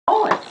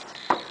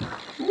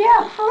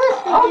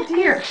Oh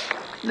dear.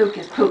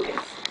 Lucas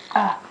Pookus.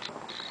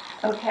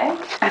 Okay.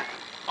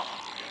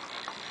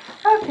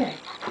 Okay.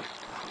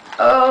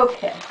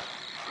 Okay.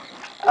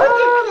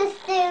 What is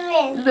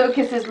doing?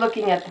 Lucas is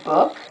looking at the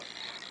book.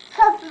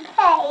 Top of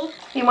page.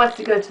 He wants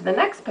to go to the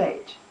next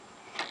page.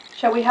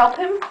 Shall we help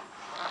him?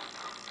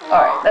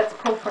 Alright, let's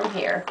pull from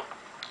here.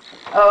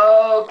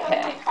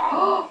 Okay.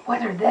 Oh,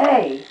 what are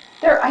they?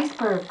 They're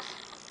icebergs.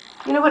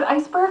 You know what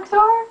icebergs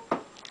are?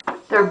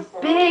 They're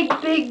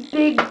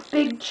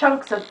big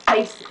chunks of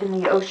ice in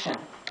the ocean.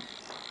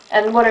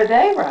 And what are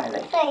they,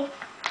 Riley?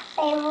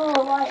 They move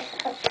like.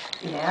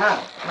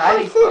 Yeah,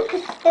 Riley's What's book.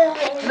 Lucas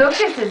doing?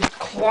 Lucas is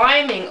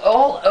climbing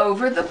all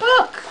over the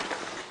book.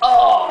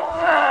 Oh.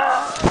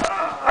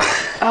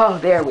 Oh,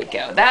 there we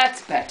go.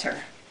 That's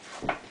better.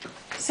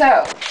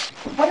 So,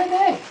 what are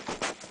they?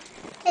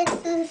 It's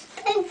the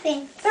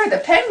penguins. They're the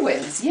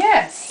penguins,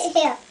 yes.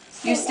 Yeah.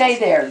 You stay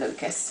there,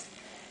 Lucas.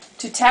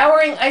 To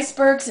towering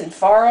icebergs in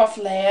far-off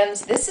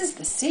lands, this is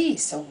the sea,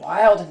 so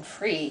wild and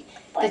free,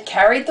 that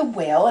carried the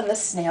whale and the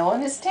snail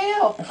on his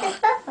tail.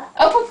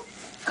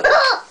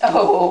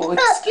 Oh,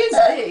 excuse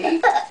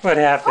me. What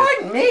happened?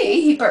 Pardon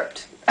me, he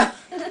burped.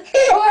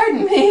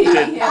 Pardon me.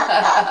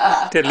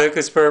 Did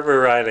Lucas burp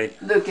or Riley?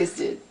 Lucas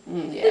did,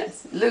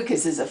 yes.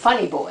 Lucas is a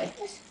funny boy.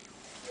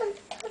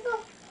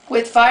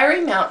 With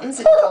fiery mountains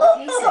and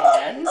golden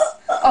sands.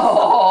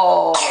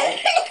 Oh.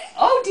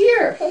 Oh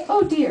dear.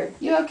 Oh dear.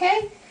 You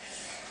okay?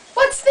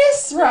 What's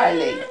this,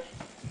 Riley?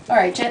 All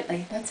right,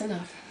 gently. That's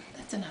enough.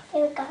 That's enough.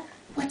 Here we go.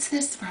 What's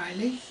this,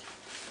 Riley?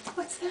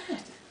 What's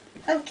that?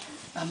 Okay.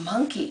 A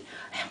monkey.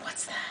 And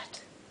what's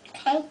that?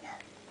 Okay.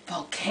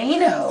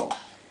 Volcano.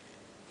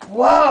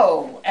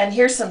 Whoa. And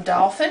here's some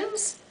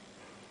dolphins.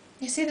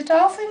 You see the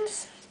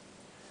dolphins?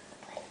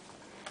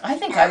 I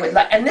think I would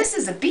like, and this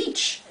is a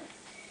beach.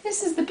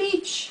 This is the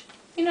beach.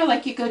 You know,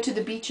 like you go to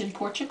the beach in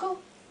Portugal?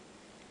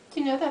 Do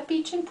you know that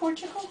beach in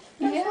Portugal?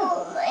 Yeah.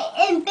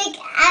 And big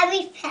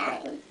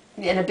aeroplane.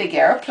 In a big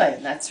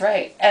airplane, that's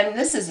right. And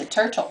this is a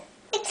turtle.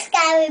 It's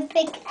got a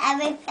big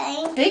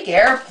aeroplane. Big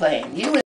airplane. You